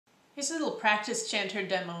Here's a little practice chanter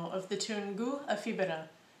demo of the tune Guth.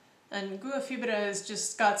 And Guth is just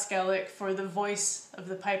Scots Gaelic for the voice of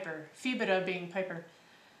the piper, fibra being piper.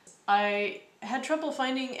 I had trouble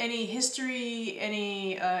finding any history,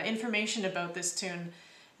 any information about this tune.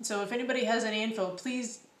 And so if anybody has any info,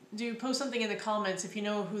 please do post something in the comments if you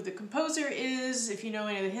know who the composer is, if you know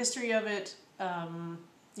any of the history of it.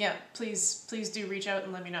 Yeah, please do reach out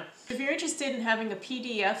and let me know. If you're interested in having a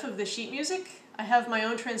PDF of the sheet music, I have my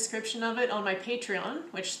own transcription of it on my Patreon,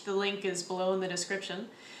 which the link is below in the description.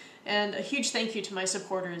 And a huge thank you to my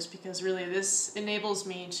supporters, because really this enables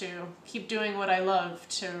me to keep doing what I love,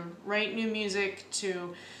 to write new music,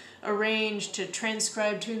 to arrange, to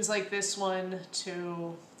transcribe tunes like this one,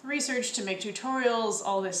 to research, to make tutorials,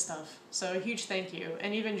 all this stuff. So a huge thank you.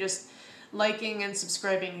 And even just liking and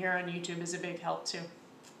subscribing here on YouTube is a big help too.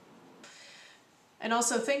 And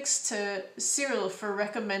also thanks to Cyril for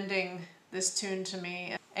recommending this tune to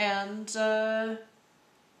me. And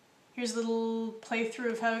here's a little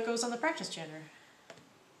playthrough of how it goes on the practice chanter.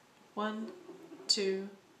 1, 2,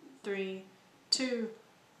 3, 2,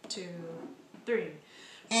 2, 3.